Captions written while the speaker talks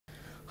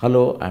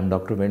Hello, I am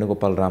Dr.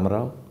 Venugopal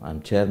Rama. I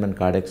am Chairman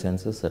Cardiac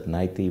Sciences at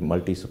Naithi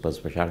Multi Super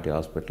Specialty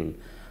Hospital,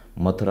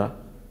 Mathura.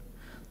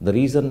 The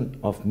reason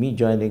of me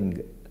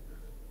joining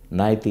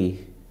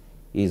Naithi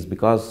is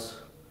because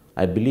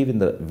I believe in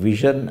the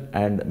vision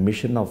and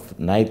mission of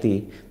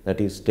Naithi, that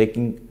is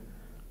taking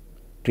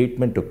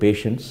treatment to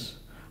patients,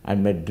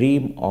 and my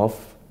dream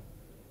of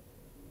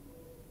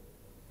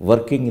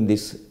working in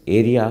this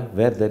area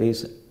where there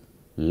is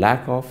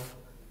lack of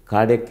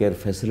cardiac care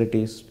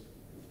facilities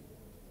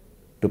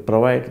to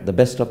provide the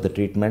best of the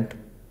treatment,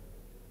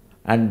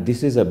 and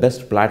this is a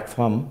best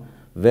platform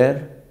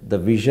where the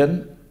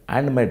vision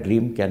and my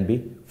dream can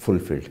be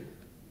fulfilled.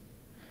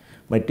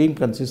 My team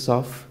consists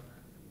of,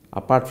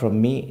 apart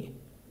from me,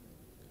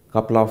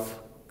 couple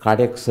of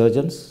cardiac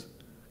surgeons,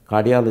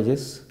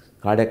 cardiologists,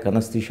 cardiac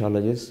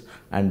anesthesiologists,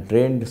 and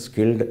trained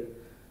skilled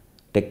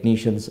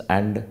technicians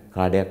and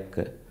cardiac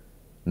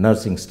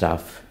nursing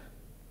staff.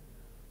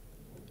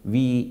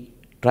 We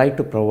try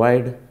to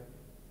provide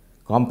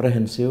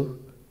comprehensive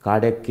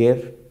cardiac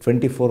care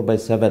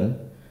 24/7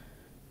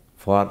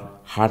 for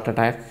heart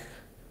attack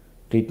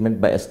treatment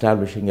by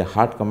establishing a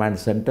heart command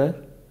center.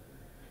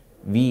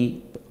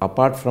 We,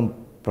 apart from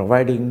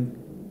providing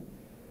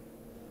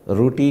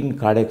routine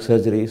cardiac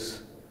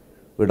surgeries,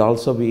 would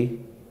also be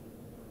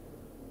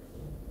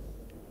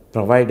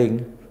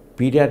providing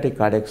pediatric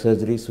cardiac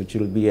surgeries, which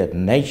will be a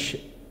niche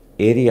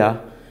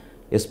area,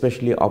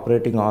 especially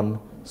operating on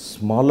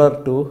smaller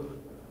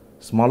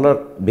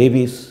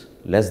babies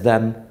less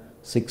than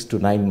 6 to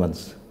 9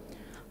 months.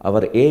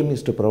 Our aim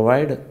is to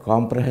provide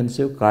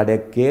comprehensive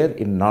cardiac care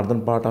in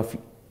northern part of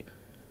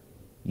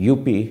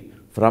UP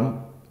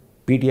from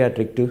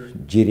pediatric to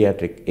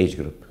geriatric age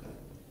group.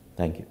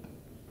 Thank you.